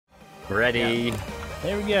Ready.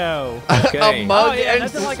 There we go. Okay. A mug Oh yeah, and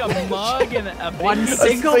nothing like a mug and a One big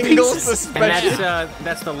single single piece of suspension. And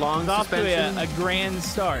that's the long It's off to suspension. a grand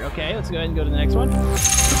start. Okay, let's go ahead and go to the next one.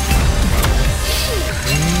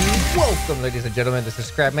 Welcome, ladies and gentlemen. This is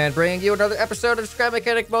ScrapMan bringing you another episode of Scrap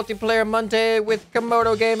Mechanic Multiplayer Monday with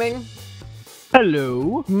Camodo Gaming,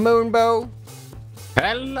 Hello. Moonbo,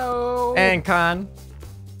 Hello. and Khan.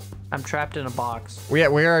 I'm trapped in a box. We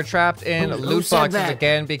are trapped in Who loot said boxes that?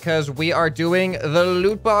 again because we are doing the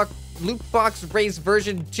loot box race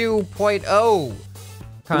version 2.0.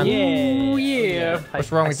 Khan, Yeah. Oh, yeah. What's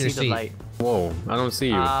wrong I with your see the seat? light. Whoa, I don't see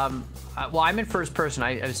you. Well, I'm in first person.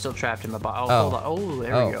 I'm still trapped in my box. Oh. Hold on. Oh,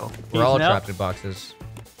 there we go. We're all Nope. trapped in boxes.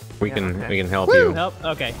 we yeah, can okay. we can help Woo! you. Nope.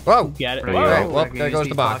 Okay. Whoa. Got it. There you Whoa. go. Alright, well, I can there use goes the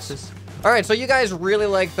these box. boxes. All right, so you guys really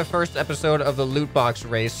liked the first episode of the loot box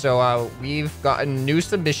race, so we've gotten new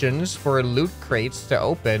submissions for loot crates to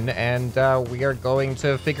open, and we are going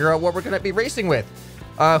to figure out what we're going to be racing with.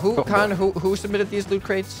 Who submitted these loot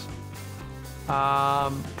crates?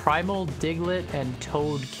 Primal Diglett and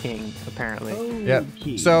Toad King, apparently. Yep.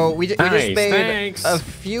 Okay. So we just Nice, made thanks. a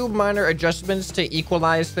few minor adjustments to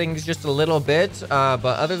equalize things just a little bit, but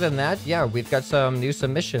other than that, yeah, we've got some new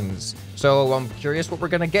submissions. So I'm curious what we're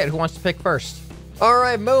gonna get. Who wants to pick first? All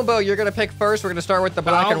right, Moonbo, you're gonna pick first. We're gonna start with the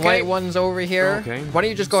black and Okay. white ones over here. Okay. Why don't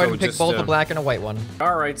you just go ahead So and pick just, both the black and a white one?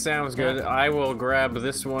 All right, sounds good. I will grab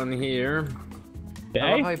this one here. I love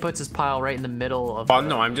how Okay. he puts his pile right in the middle of. Oh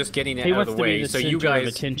no, I'm just getting it He out wants of to the be way the so you center of guys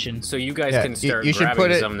attention. Yeah, can start you should grabbing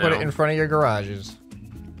put it some now. in front of your garages.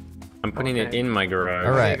 I'm putting it Okay. in my garage.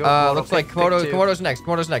 All right. go, Komodo. Looks like Pick two. Komodo's next.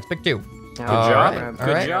 Komodo's next. Pick two. Good job. Grab, Good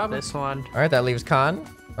grab job. This one. All right, that leaves Khan.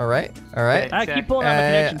 All right. All right. Okay. I keep pulling out my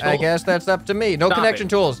connection tool. I guess that's up to me. No Stop connection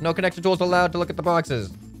it. tools. No connection tools allowed to look at the boxes.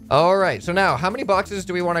 All right. So now, how many boxes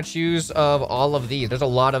do we want to choose of all of these? There's a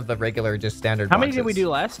lot of the regular, just standard How boxes. many did we do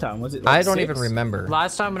last time? Was it like I don't 6? even remember.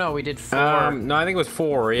 Last time, no, we did 4. No, I think it was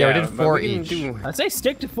 4. Yeah, Yeah, we did but 4 can each. do- I say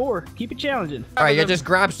stick to 4. Keep it challenging. All right, yeah, just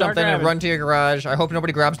grab Start something and grabbing. run to your garage. I hope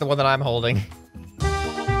nobody grabs the one that I'm holding.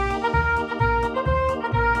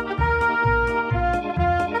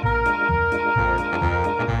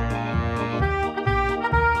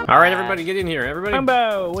 All right, everybody, get in here. Everybody.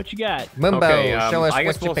 Moonbo, what you got? Moonbo, Okay, show us I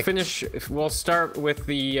guess what you we'll picked. finish. We'll start with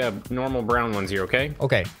the normal brown ones here, okay?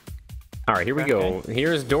 Okay. All right, here we go.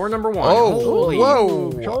 Here's door number 1. Oh, Holy.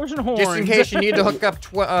 whoa. Shoulders and horns. Just in case you need to hook up,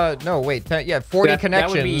 no, wait, 40 connections. That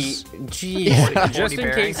would be, geez, Yeah. just 40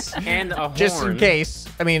 in case, and a horn. Just in case.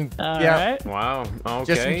 I mean, All yeah. right. Wow. Okay.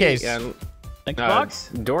 Just in case. Next box.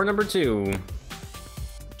 Door number 2.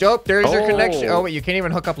 Dope, there's your connection. Oh. Oh, wait, you can't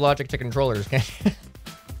even hook up logic to controllers, can you?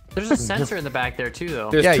 There's a sensor in the back there too,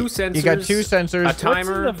 though. There's Yeah, 2 sensors. you got 2 sensors. A What's in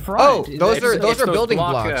timer. the front? Oh, Is those it- are It's building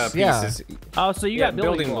block, blocks. Yeah. pieces. Oh, so you Yeah, got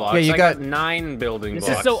building blocks. Yeah, you I got- 9 building This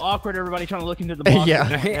blocks. is so awkward. Everybody trying to look into the box. Yeah.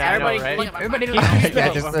 Hey, Yeah, I know, everybody, right? Everybody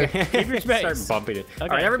Yeah, look. just Keep your space. Start bumping it. Okay, All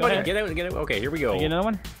right, go everybody, ahead. get out. Okay, here we go. You get another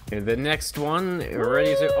one? The next one,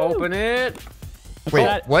 ready to open it. Wait,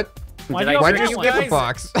 that? what? Why'd Did you I Why'd open you trick that skip one? a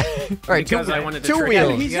box? All right, Because I wanted to two trick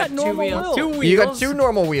wheels. you. He's You got got two normal wheels. wheels. 2 wheels. You got 2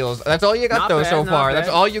 normal wheels. That's all you got Not though bad, so not far. bad. That's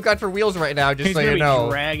all you got for wheels right now, just He's so gonna you be know.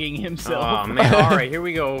 dragging himself. Oh man! All right, here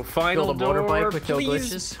we go. Final Build a door. motorbike with no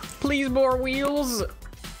please, glitches. please more wheels.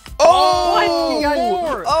 Oh! You got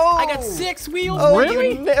more. Oh! I got 6 wheels. Oh,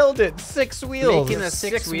 Really? you nailed it. 6 wheels. Making a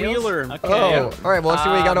Six 6-wheeler. Okay. Oh, all right. Well, let's see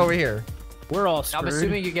what you got over here. We're all I'm screwed.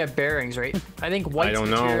 assuming you get bearings, right? I think white.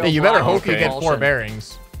 don't know. Hey, you better Wow, hope you okay. get 4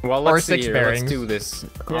 bearings. Well, Or let's see 6 here. bearings. Let's do this.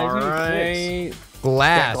 Yeah, All give me right.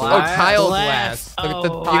 Glass. Glass. Oh, tile Glass. glass.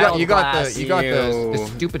 Oh. You got Glass. the Ew.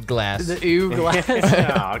 stupid glass. The ew glass.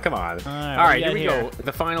 Oh, come on. right, All what right, you here we got go.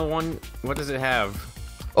 The final one. What does it have?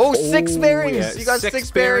 Oh, 6 bearings. yeah, You got 6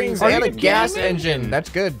 6 bearings bearings. and Are a you gas kidding me? engine. That's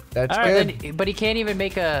good. That's All right, good. Then, but he can't even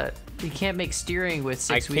make a. He can't make steering with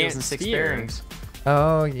 6 I wheels can't and 6 steer. bearings.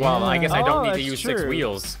 Oh, yeah. Well, I guess I Oh, don't need to that's use true. 6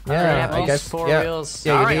 wheels. Yeah, Yeah, I guess 4 yeah. wheels.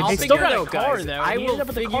 Yeah, All you right, need I'll He's figure still got it a out, car, guys. though. I He ended will up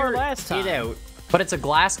with a figure car last time. it out. But it's a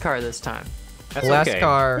glass car this time. That's glass okay.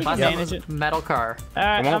 car. We can Last Yep. time was manage it. metal car. All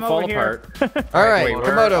right, It won't I'm fall over here. apart. All right, Wait, where-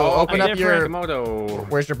 Camodo, oh, open okay, up your. Komodo.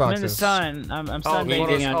 Where's your I'm in the boxes? sun. I'm Oh, sunbathing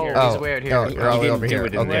didn't- out here. he's way out here. Oh, He you're all the way didn't over do here.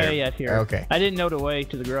 it in Okay. there. Way out here. Okay. I didn't know the way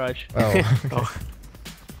to the garage. Oh.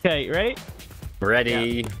 Okay, ready?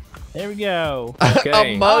 Ready. There we go.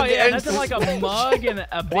 Okay. A mug Oh yeah, and nothing like a mug and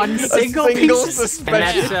a big One a single single piece of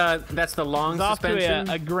suspension. And that's the long It's off suspension.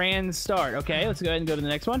 to a grand start. Okay, let's go ahead and go to the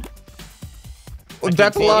next one.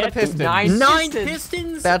 That's a see lot it. of pistons. 9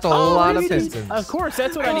 pistons. That's a Oh, lot of really? pistons. Of course,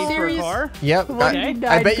 that's what I need for a car. Yep. Okay.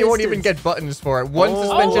 I bet you won't even get buttons for it. One Oh,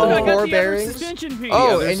 suspension I and got 4 the other bearings. suspension piece.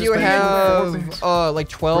 Oh, there's and you suspension. have like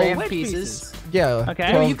 12. Ramp Wedge pieces. Yeah. Okay.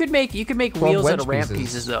 No, 12 you could make 12 wheels out wedge of ramp pieces.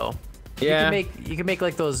 pieces though.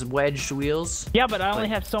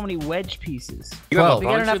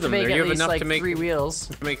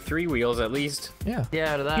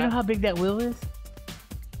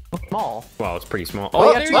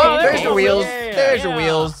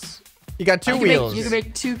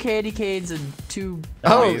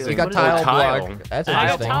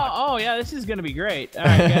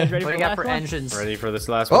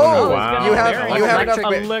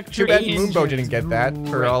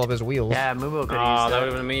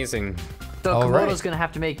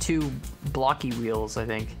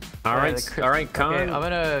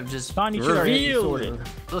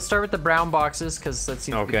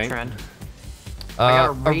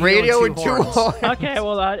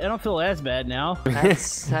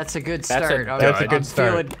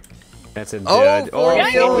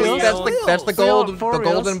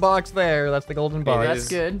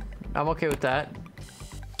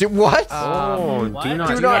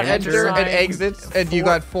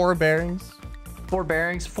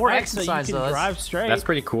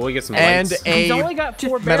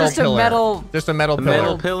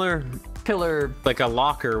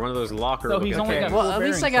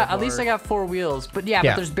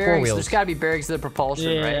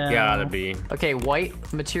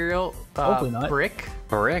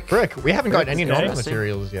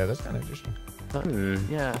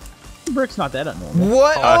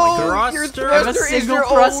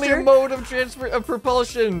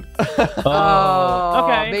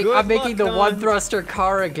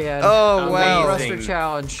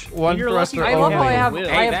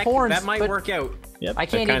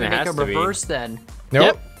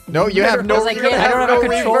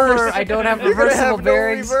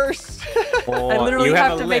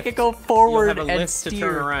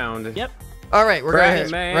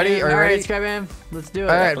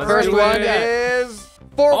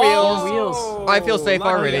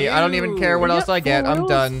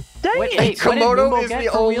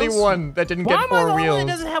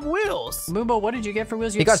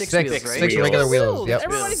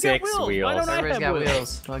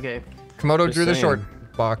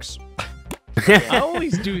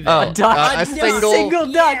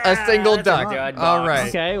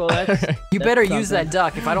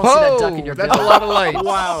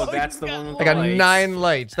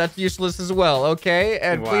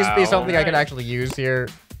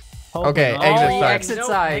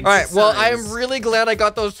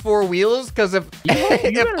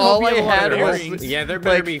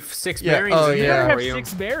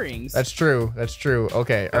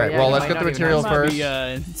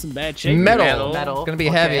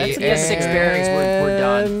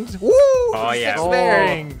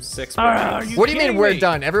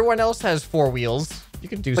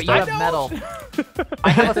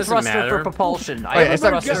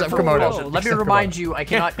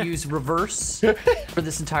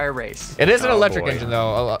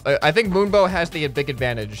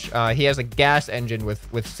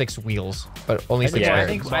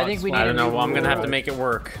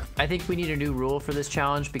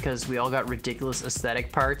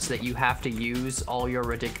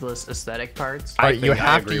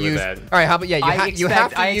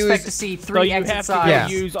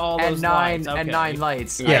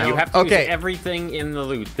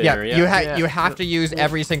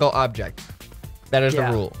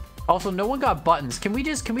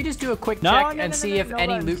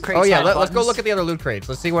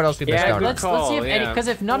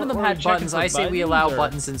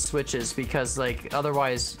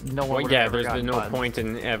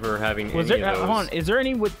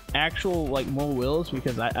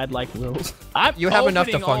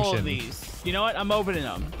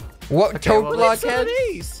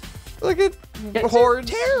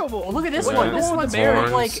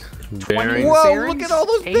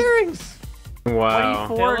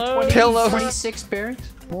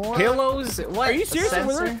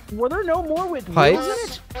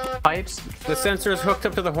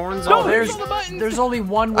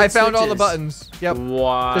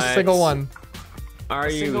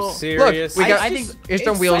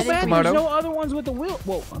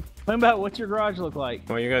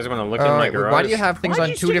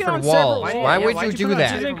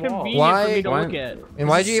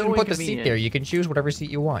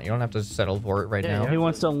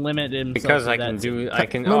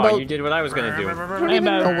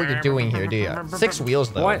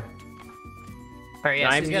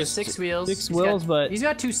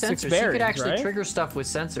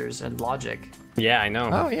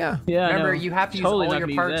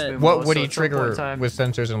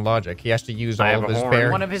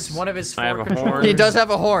 he does have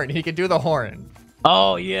a horn. He can do the horn.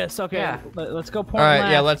 Oh yes. Okay. Yeah. Let's go. Point All right,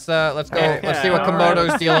 left. yeah, let's go. Let's see what all right.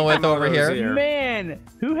 Camodo's dealing with over Camodo's here. here. Man,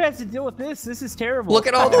 who has to deal with this? This is terrible. Look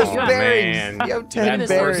at all those Oh, bearings. man. You have That 10 is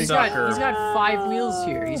bearings. He's sucker. got 5 wheels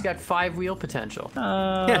here. He's got 5 wheel potential.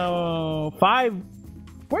 Oh, 5.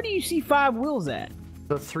 Where do you see 5 wheels at?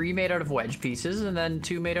 So 3 made out of wedge pieces, and then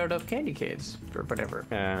 2 made out of candy canes or whatever.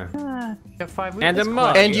 Yeah. You got 5 wheels. And a That's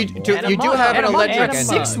mug. cool. And you do, And a you do mug. have an And a mug. electric And a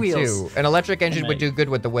engine 6 wheels. too. An electric engine would do good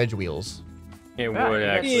with the wedge wheels. It Yeah, would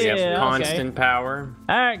actually yeah, have okay. constant power.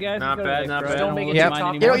 All right, guys. Not let's go to bad, the not next bad. row. Don't make it We'll Yep. get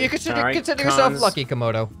mine You know, anymore. you consider All right, consider yourself cons. lucky,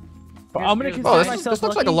 Komodo. I'm gonna consider Oh, this myself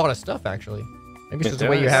looks like a lucky. lot of stuff actually. Maybe it's It just the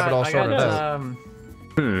way you does. have it all I sorted got, out.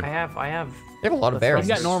 Hmm. I have. You have a lot of He's bearings.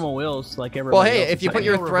 He's got normal wheels like everyone. Well, hey, else. if you It's put like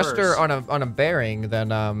your no thruster reverse. on a bearing, then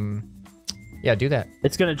yeah, do that.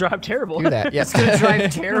 It's gonna drive terrible. Do that. Yeah. It's gonna drive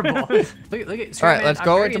terrible. Look at. All right, ScrapMan, let's I'm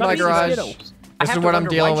go very into my amazed. garage. Skittles. I This have is to what I'm wonder,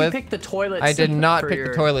 dealing why'd with. you pick the toilet I did seat not for pick your-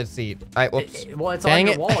 the toilet seat. Whoops. Well, it's Dang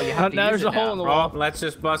on it. your wall. You have to Now use there's it a hole now. in the Well, wall. let's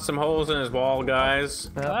just bust some holes in his wall, guys.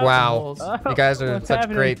 Wow. You guys are What's such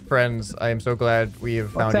happening? great friends. I am so glad we have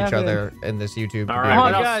found What's each happening? other in this YouTube. All Come right, on,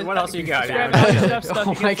 what else? guys. What else you got? Grab guys? my stuff stuck Oh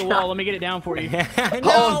against my the God. wall. Let me get it down for you. No,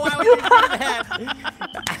 why would you do that?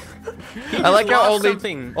 I like how lost only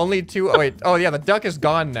something. only 2. Oh wait. Oh yeah, the duck is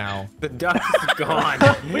gone now. The duck is gone.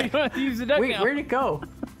 We don't have to use the duck Wait, now. where'd it go?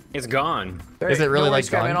 It's gone. Is it really, Don't worry, like,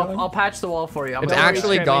 ScrapMan, gone? I'll patch the wall for you. It's Don't worry.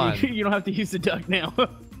 actually Scrapman, gone. You don't have to use the duck now.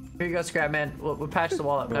 Here you go, ScrapMan. We'll patch the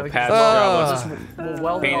wall up. Now We'll we patch can the Oh. wall. we'll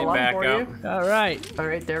weld it Paint it all up back for up. you. All right. All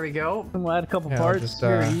right, there we go. We'll add a couple Yeah, parts. just,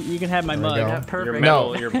 Here, you can have my there we mug. go. Yeah, Your perfect.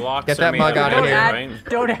 metal, No. your blocks Get are that made mug out outta of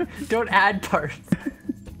here. wood, right? Don't add parts.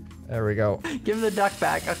 There we go. Give him the duck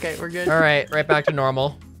back. Okay, we're good. All right, right back to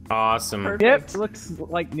normal. Awesome. Perfect. Yep, looks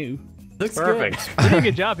like new. Looks Perfect. You did a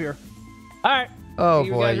good job here. All right. Oh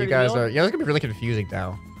You boy, guys you ready to guys build? are. Yeah, it's gonna be really confusing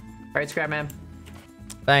now. Good. All right, ScrapMan.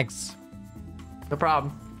 Thanks. No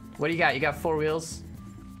problem. What do you got? You got 4 wheels?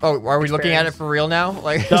 Oh, are we looking at it Experience. for real now?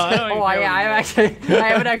 Like. No, I don't even Oh, care I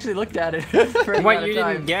haven't actually looked at it. for any What, amount you of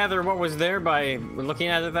time. didn't gather what was there by looking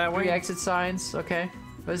at it that 3 way? exit signs. Okay.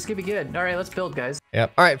 But this is gonna be good. All right, let's build, guys.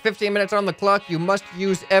 Yep. All right, 15 minutes on the clock. You must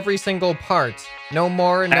use every single part. No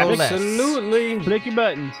more, no less. Absolutely. Click your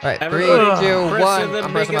buttons. All right, 3, Everybody, 2, press 1. the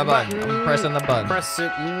I'm pressing my big button. button. I'm pressing the button. Press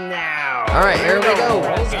it now. All right, here we go. All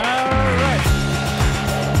right.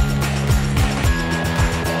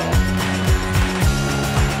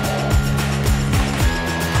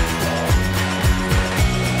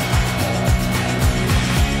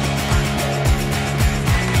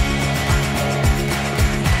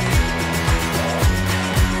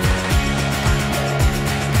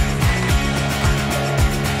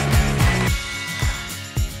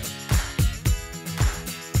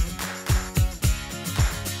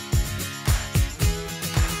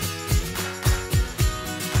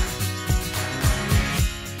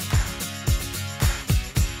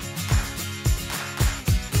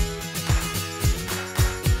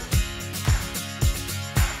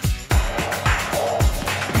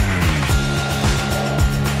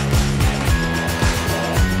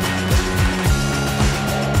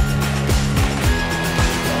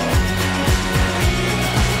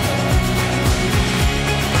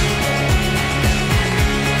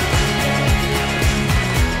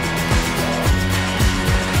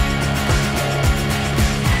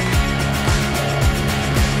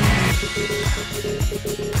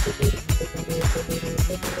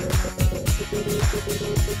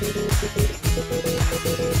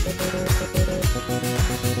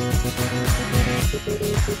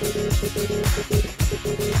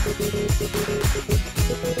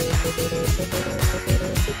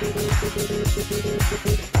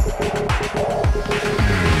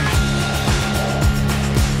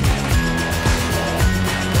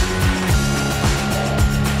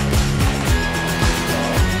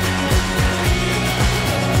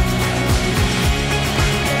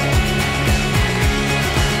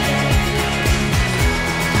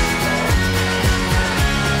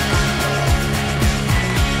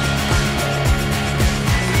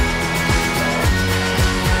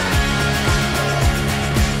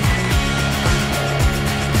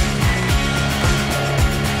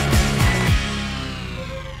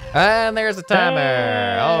 And there's a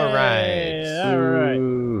timer. All Hey, right. All right.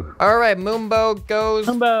 Ooh. All right, Moonbo goes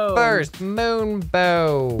Moonbo. first.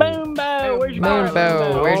 Moonbo. Moonbo. Where's your car?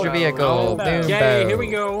 Moonbo, where's your vehicle? Moonbo. Yay, here we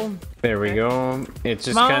go. There we go. It's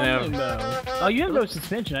just Come on, kind of... Moonbo. Oh, you have no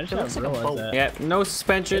suspension. I just looks haven't like a realized boat. that. Yeah, no I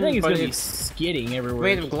suspension, think it's but gonna be it's skidding everywhere.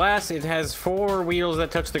 made of glass. It has 4 wheels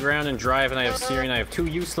that touch the ground and drive, and I have steering. I have 2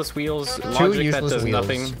 useless wheels. Two Logic useless that does wheels.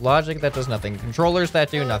 nothing. Logic that does nothing. Controllers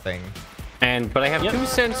that do nothing. But I have Yep. 2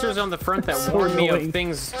 sensors on the front that So warn me of annoying.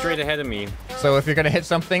 things straight ahead of me. So if you're gonna hit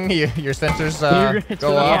something, your sensors It's go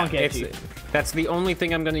gonna off. honk at you. That's the only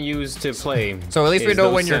thing I'm gonna use to play. So at least we is know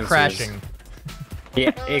those when you're sensors. crashing.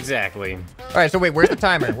 Yeah, exactly. All right, so wait, where's the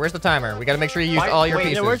timer? Where's the timer? We gotta make sure you use Why- all your wait,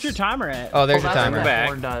 pieces. Yeah, where's your timer at? Oh, there's your that's timer. what Back. that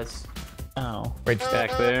horn does. Oh. Wait,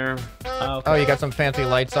 Back there. Okay. oh, you got some fancy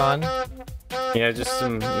lights on. Yeah, just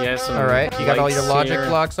some. All right, you got all your lights logic here.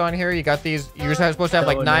 blocks on here. You got these. You're supposed to have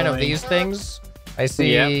like So 9 of annoying. these things. I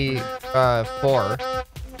see 4, Can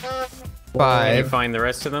you 5. find the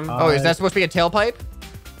rest of them? Oh, is that supposed to be a tailpipe?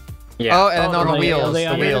 Yeah. Oh, and then on the Are wheels. they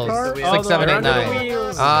The under wheels. car? It's wheels. like Oh, 7, they're 8, under the 9.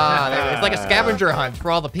 wheels. Ah, it's like a scavenger hunt for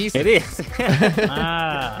all the pieces. It is.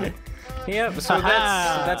 Ah. Yep. So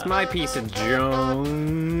that's my piece of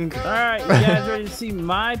junk. All right, you guys ready to see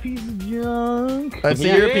my piece of junk? Let's see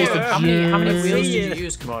your Yeah. piece of How many junk. wheels did Yeah. you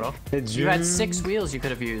use, Camodo? Did You had 6 wheels you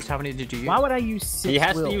could have used. How many did you use? Why would I use 6 He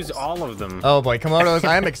has wheels? to use all of them. Oh boy, Komodos,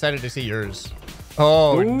 I'm excited to see yours.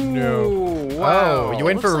 Oh no. Ooh, wow. Oh, you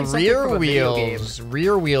went Looks for like something rear from a video game. wheels.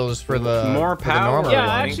 Rear wheels for the More for the power. normal Yeah,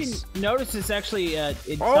 I ones. actually noticed it's actually it's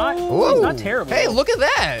Ooh. not terrible. Hey, look at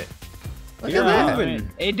that. Look You're at that. moving. I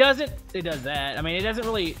mean, it does that. I mean, it doesn't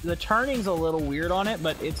really. The turning's a little weird on it,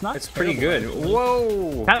 but it's not. It's pretty terrible. good.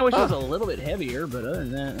 Whoa. Kind of wish it was a little bit heavier, but other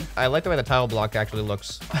than that, I like the way the tile block actually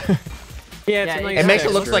looks. Yeah, it's Yeah, a nice It makes it texture.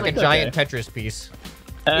 look like a Okay. giant Tetris piece.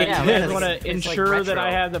 Yeah, you guys it's- want it's to like ensure that I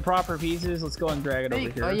retro. have the proper pieces? Let's go and drag it over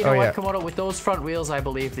Hey, here. you know Oh, what, yeah. Komodo? With those front wheels, I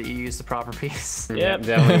believe that you used the proper piece. Yep, Yep.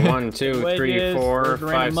 definitely 1, 2, 3, Wedges, 4, there's 5,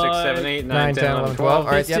 random 6, 7, mud. 8, 9, 10, 11, 12.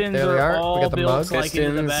 All right, yep, Pistons there they are. all We got the built mugs. like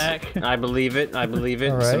into the back. I believe it. I believe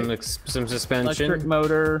it. All right. Some suspension. Electric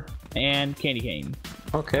motor and candy cane.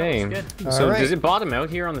 Okay. Good. So All right. does it bottom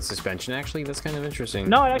out here on the suspension? Actually, that's kind of interesting.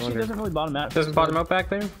 No, it I actually wonder- doesn't really bottom out. Does it bottom out back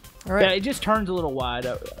there? All right. Yeah, it just turns a little wide.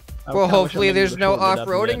 Well, hopefully there's no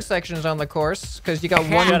off-roading sections on the course, because you got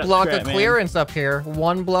one Shut up, block of ScrapMan. clearance up here.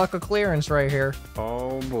 1 block of clearance right here.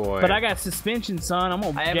 Oh boy. But I got suspension, son. I'm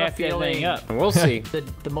gonna I have a jack that thing feeling- up. We'll see.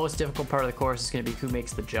 The most difficult part of the course is going to be who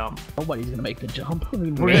makes the jump. Nobody's gonna make the jump.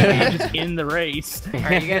 We're gonna just in the race. All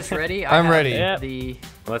right, you guys ready? I'm have ready. Yep. The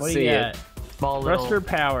Let's What do see you it. got? small little... Thruster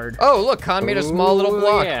powered. Oh, look, Khan made a small little Ooh,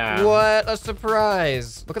 block. yeah. What a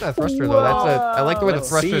surprise. Look at that thruster, though. I like the way the Let's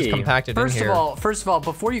thruster is see. compacted in First here. of all,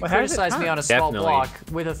 before you Well, how does it criticize me turn? on a small Definitely. block,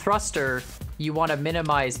 with a thruster, you want to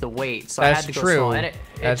minimize the weight. So I That's had to go true. small. And it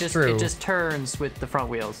That's just true. it just turns with the front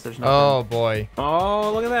wheels. There's no Oh, boy.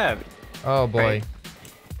 Oh, look at that. Oh, boy. Right.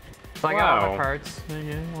 So I got all Wow. my parts.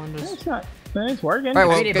 One just... It's not. It's working. All right,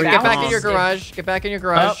 well, Creative get back in balance. your garage. Get back in your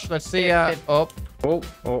garage. Let's see. Oh, Oh.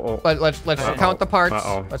 let's Uh-oh. count the parts.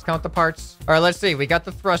 Uh-oh. Let's count the parts. All right, let's see. We got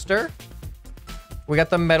the thruster. We got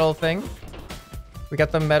the metal thing. We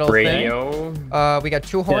got the metal Radio. thing. We got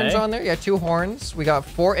 2 horns Okay. on there. Yeah, 2 horns. We got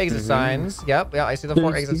 4 exit signs. Yep. Yeah, I see the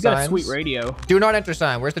 4 exit He's got a signs. sweet radio. Do not enter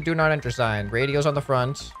sign. Where's the do not enter sign? Radio's on the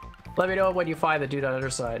front. Let me know when you find the dude on the other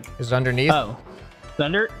side. Is it underneath? Oh,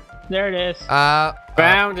 thunder. There it is.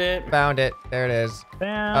 Found it. Found it. There it is.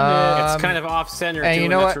 Found It's kind of off center And too, you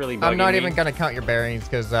know and what? that's really bugging I'm not me. even gonna count your bearings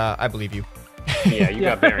because I believe you. Yeah, you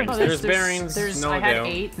got bearings. No, There's bearings. I had doubt.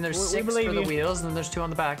 8, and there's We 6 believe for the you. wheels, and then there's 2 on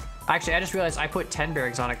the back. Actually, I just realized I put 10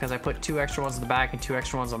 bearings on it because I put 2 extra ones on the back and 2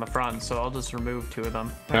 extra ones on the front. So I'll just remove 2 of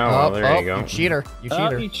them. Oh, well, there you go. You cheater. You it.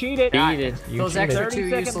 cheater. You cheated. Beat it. You Those cheated. extra 30 2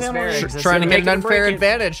 second useless penalty. bearings. that's Trying to gonna get an make it or break unfair it.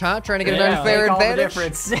 advantage, huh? Trying to get Yeah, an unfair Make all the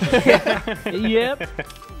advantage. difference. Yep.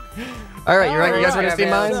 All right, you ready? You guys Alright, ready to see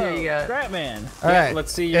man. mine? So you got- Scrapman. All right.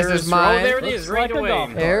 Let's see This yours. is mine. Oh, there it is, Looks right like a away. golf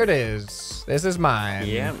cart. There it is. This is mine.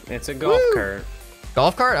 Yeah, it's a golf Woo. cart.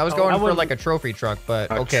 Golf cart? I was going I for wouldn't- like a trophy truck,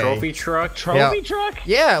 but A okay. trophy truck. Trophy truck?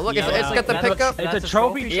 Yeah, look, Yeah, it's got the that's a- pickup. It's That's a a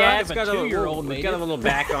trophy trophy? truck. Yeah, if it's a got a 2-year-old little, made it's got a it. little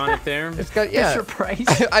back on it there. It's got yeah. Mr.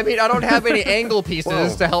 Price. I mean, I don't have any angle pieces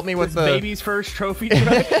Whoa. to help me with the. Baby's first trophy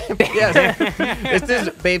truck. Yes, this is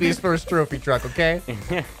baby's first trophy truck. Okay.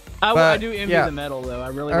 I But, do envy yeah. the metal though. I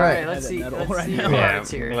really All want right. to have Let's that see- metal let's right see. now. Yeah,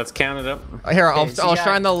 Parts here. let's count it up. Here, Okay, I'll so you got-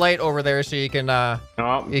 shine the light over there so you can Oh,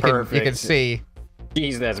 you perfect. can see.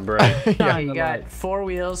 Jeez, that's bright. Yeah. You got 4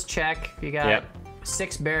 wheels, check. You got Yep.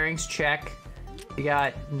 6 bearings, check. You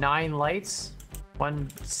got 9 lights.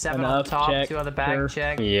 7 on Enough, the top, check. 2 on the back, Sure.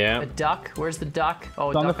 check. Yeah. A duck. Where's the duck? Oh,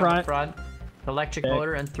 It's on duck the on the front. front. Electric Check.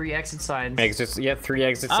 motor and 3 exit signs. Exits. Yeah, 3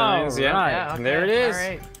 exit All signs. Yeah. right. Yeah, okay. There it is. All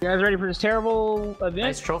right. You guys ready for this terrible event?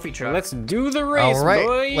 Nice trophy truck. Let's do the race, All right,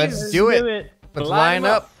 boys. let's do it. Let's line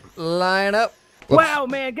up. Line up. Whoops. Wow,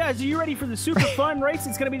 man, guys, are you ready for the super fun race?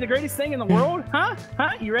 It's gonna be the greatest thing in the world, huh? Huh?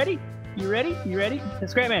 You ready? You ready? You ready?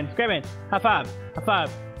 Scrapman, high five, high five.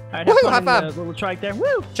 All right, have Woo, fun high in five. the little trike there.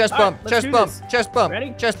 Woo! Chest All right, bump, let's chest do bump, this. chest bump,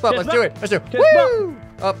 Ready? chest bump. Chest Let's do it. bump. Let's do it. Chest bump. Woo!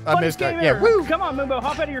 I missed it. Yeah, woo. Come on, Moonbo,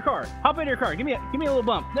 hop out of your car. Hop out of your car. Give me a little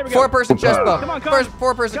bump. There we go. Four-person chest bump. Come on, come on.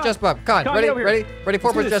 Four-person chest bump. Come on, ready?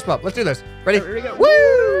 Four-person chest bump. Let's do this. Ready? Here we go.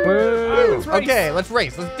 Woo! Let's race. Okay, let's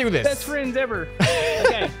race. Let's do this. Best friends ever.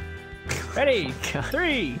 Okay. Ready?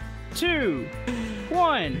 3, 2,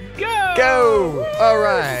 1, go! Go! All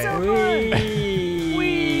right.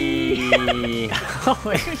 Oh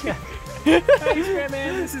my god. Hey, ScrapMan,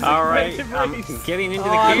 this is All right, a I'm race. getting into the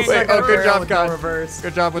I'm game. stuck Oh, good around job, with Con. no reverse.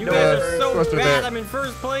 Good job with You guys are the so thruster bad. there. I'm in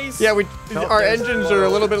first place. Yeah, Nope, our there's engines slow. are a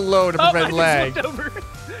little bit low to Oh, I prevent just lag. flipped over.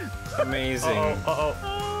 Amazing. Oh,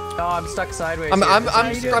 I'm stuck sideways.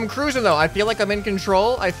 I'm cruising though. I feel like I'm in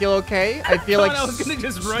control. I feel okay. I feel like I was gonna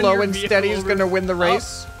just run slow your and vehicle steady is over. gonna win the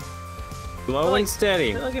race. Slow and steady.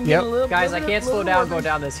 Yep. Guys, I can't slow down going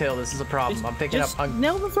down this hill. This is a problem. I'm picking up Just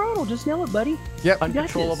nail the throttle. Just nail it, buddy. Yep.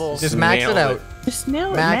 uncontrollable. Just max it Nailed out. it. Just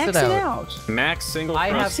nail it. Max Max it it out. out. Max single I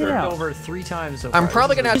have thruster. it turned out. over 3 times so far. I'm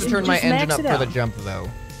probably gonna have to Just- turn my just engine max up it for the out. jump though.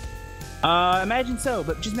 Imagine so,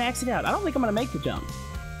 but just max it out. I don't think I'm gonna make the jump.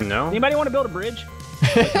 No. Anybody want to build a bridge?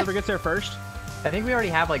 Like, whoever gets there first. I think we already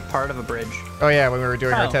have like part of a bridge. Oh yeah, when we were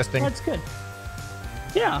doing our testing. That's good.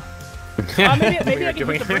 Yeah. Maybe I can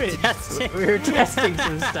hit the bridge. We were testing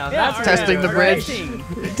some stuff. Yeah, That's Testing the bridge.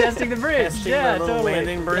 testing the bridge. Yeah, totally.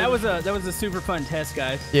 Landing bridge. That was a super fun test,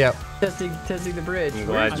 guys. Yep. Testing the bridge. I'm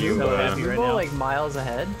glad you. so happy You right go now. like miles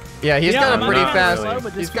ahead. Yeah, he's Yeah, got I'm a pretty not fast. really. but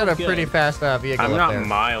this He's got a feels pretty good. fast vehicle I'm up not there.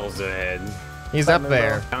 miles ahead. He's up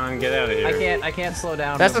there. Con, get out of here. I can't slow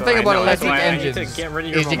down. That's the Moonbo. thing I about know, that's electric why I need engines. to get rid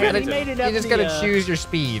of your is you gotta, momentum. He made it you up just the, gotta choose your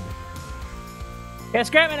speed. Yeah,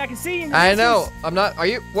 ScrapMan, I can see you. in the I distance. know. I'm not. Are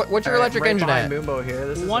you? What's your electric right engine behind at? Moonbo here.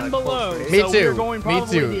 This is One a close below. race. Me So we're too. going Me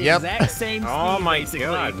probably too. the Yep. exact same speed. Oh my basically.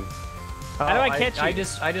 god. How do I catch you?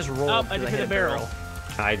 I just rolled. Oh, I because just hit a barrel.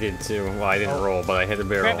 I did too. Well, I didn't roll, but I hit a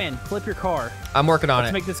barrel. ScrapMan, flip your car. I'm working on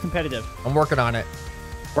Let's it. make this competitive. I'm working on it.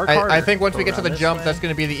 Work harder. I think once we get to Go the around jump, this that's way.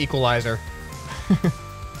 gonna be the equalizer.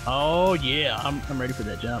 Oh yeah, I'm ready for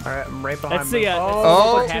that jump. All right, I'm right behind. Let's see, Moonbo.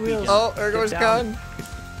 Oh, happy jump. oh, there Get goes down. Con.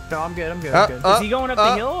 No, I'm good. I'm good. I'm good. Is he going up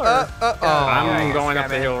the hill, or? Oh. I'm Yeah, going up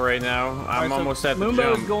the ScrapMan. hill right now. I'm Alright, so almost at the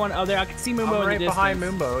Moonbo's jump. going. Oh, there. I can see Moonbo I'm in right the behind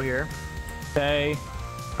distance. Moonbo here. Okay.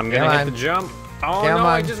 I'm Come gonna hit on. the jump. Oh Come no,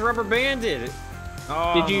 I on. just rubber banded.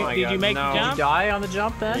 Oh, Did you- my did you God, make the no. jump? Did you die on the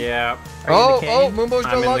jump then? Yeah. Are you in the Oh, canyon? Moonbo's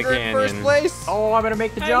I'm no in the longer in first canyon. place. Oh, I'm gonna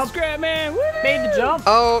make the Hey, jump. ScrapMan, woo! Made the jump.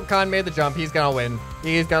 Oh, Con made the jump. He's gonna win.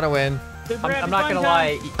 He's gonna win. I'm not gonna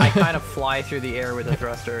lie. I kind of fly through the air with a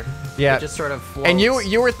thruster. Yeah. It just sort of floats. And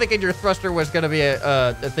you were thinking your thruster was gonna be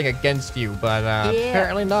a thing against you, but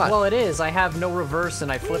apparently not. Well, it is. I have no reverse and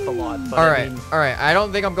I flip a lot. But all I right, mean, all right. I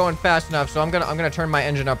don't think I'm going fast enough, so I'm gonna turn my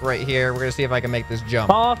engine up right here. We're gonna see if I can make this jump.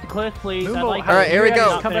 Fall off the cliff, please. Moonbo, I'd like All right, here we you go.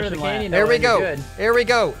 guys Come into the canyon. There we though, and go. you're good. Here we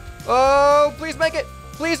go. Oh, please make it.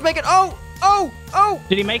 Please make it. Oh, oh, oh,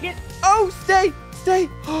 Did he make it? oh, stay. I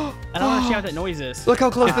don't understand what that noise is. Look how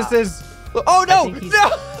close this is. Oh no, think he's- no.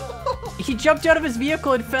 He jumped out of his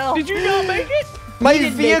vehicle and fell. Did you not make it? My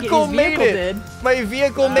didn't make it, vehicle his made vehicle it. did. My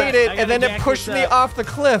vehicle made I it, gotta and then it jack pushed this me up. off the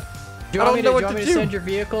cliff. Do you I want me don't know to, what do to you want me to do. send your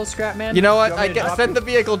vehicle, ScrapMan? You know what? Do you want me to drop Send it? the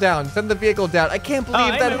vehicle down. Send the vehicle down. I can't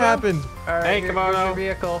believe hey, that Moonbo. happened. All right, Hey, here's Camodo. your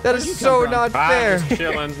vehicle. That Where'd you is come so from? not fair. I'm just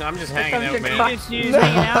chilling. I'm just hanging out, your man. car. You just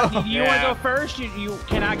hanging out. You want to Yeah. go first? You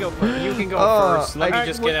can I go first? You can go Oh, first. Let me alright,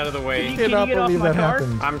 just what- get out of the Can way. you Cannot get off believe my that car?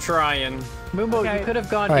 happened. I'm trying. Moonbo, Okay. you could have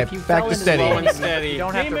gone All right, if you back fell to into steady. the Slow hole, and steady. You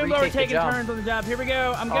don't Me have and to Moonbo are retake the taking jump. turns on the job. Here we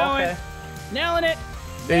go. I'm Oh, going. okay. Nailing it.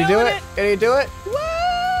 Did he do Nailing it? Did he do it? Woo!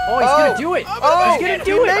 Oh, he's gonna do it. Oh, he's gonna he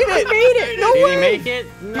do it. made it. He made it. No Did way. he make it?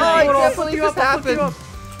 Oh, I Hold on, can't flip believe you this up, I'll flip you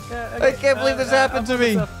happened. up. I can't believe this happened to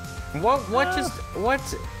me. What just? What?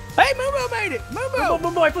 Hey, Moonbo made it. Moonbo, Moonbo.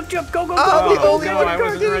 Moonbo, I flipped you up. Go, go, I'm go. the Oh, only no, one I who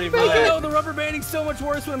wasn't didn't ready for make that. it. Oh, the rubber banding's so much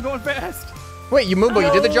worse when I'm going fast. Wait, you Moonbo,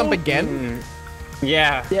 you did the jump again?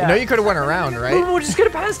 Yeah. Yeah. You know you could have went around, right? Moonbo just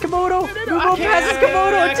gonna pass Komodo. Moonbo can't. passes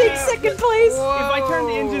Komodo and takes second place. If I turn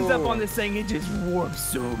the engines up on this thing, it just warps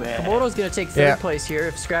so bad. Komodo's gonna take third place here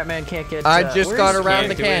if ScrapMan can't get. I just where's got around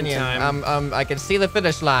the Can't do it in canyon. time. I can see the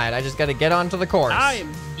finish line. I just got to get onto the course. I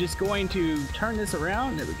am just going to turn this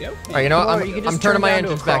around. There we go. All right, you know what? Komodo, you can I'm just turning turn my down to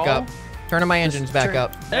a engines back crawl. up. Turning my engines back turn-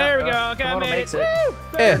 up. There we go. Okay, I Komodo made makes it. it. Woo!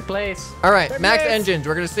 Eh. Third place. All right, Third max place. engines.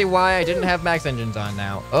 We're gonna see why I didn't have max engines on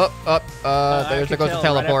now. Up. There could goes the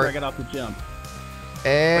tell right after I teleport. got off the jump.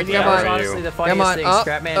 And Yeah, come right. on. Honestly, the Come funniest on, thing, up,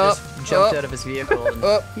 ScrapMan up, just jumped up. out of his vehicle. And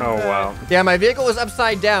Up. Oh wow. Yeah, my vehicle is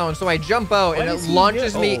upside down, so I jump out and is it he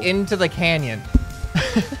launches me doing? into the canyon.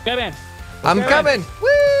 Come in. I'm Come coming. Woo!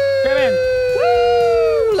 Come in.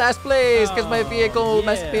 Woo! Last place, because my Oh, vehicle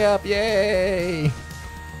messed me yeah. up. Yay!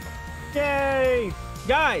 Yay!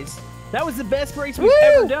 Guys, that was the best race we've Woo!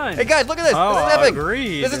 ever done. Hey guys, look at this. Oh, this is epic.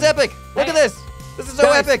 agreed. This is epic. Look at this. This is so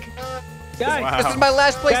Guys. epic. Guys, This is my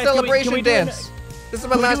last place Guys, can we celebration do dance. This is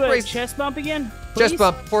my can we last do a place. chest bump again? Chest Please?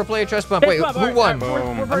 bump. 4-player chest bump. Chest Wait, bump, who all won? right,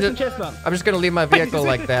 Boom. Four person chest bump. I'm just gonna leave my vehicle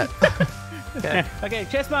like that. Okay,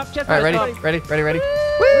 chest bump, chest All right, bump. ready?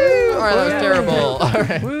 Woo! All right, that was terrible. All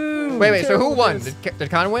right. Woo. Wait. So who Terrible won? this. Did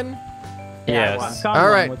Con win? Yes. Con All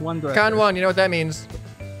won right. with one throw. Con won. You know what that means?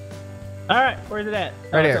 All right, where's it at?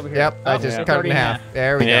 Right it's here. over Yep. I Oh, just it's cut it already in half.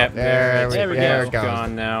 There we go. Yep, There There we we there go. it goes.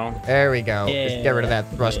 Gone now. There we go. Just get rid of that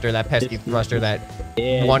Yeah. thruster, that pesky thruster that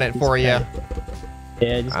Yeah, won it just for you. cut it.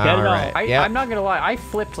 Yeah, just cut it all. Alright. I, Yep. I'm not gonna lie, I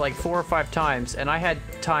flipped like 4 or 5 times, and I had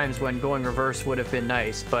times when going reverse would have been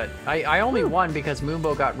nice, but I only won because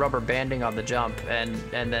Moonbo got rubber banding on the jump, and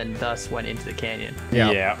then thus went into the canyon.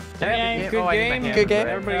 Yeah. Yeah. Okay, Good Oh, I need my game. hammer. Good game.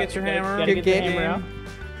 Everybody gets your hammer. Gotta Good get the game. hammer out.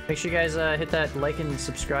 Make sure you guys hit that like and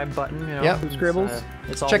subscribe button. You know, Yep. it's, Scribbles.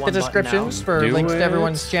 It's all Check the one button now. descriptions for Do links it. to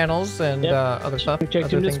everyone's channels and Yep. other stuff. Check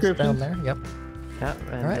other the things down descriptions. there. Yep. Yeah,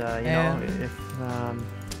 and Alright, you and- know,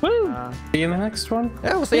 if Woo! See you in the next one.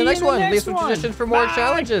 Yeah, we'll see you See next you in the one. Leave next some one. suggestions for more Bye.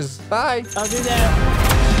 challenges. Bye. I'll do that.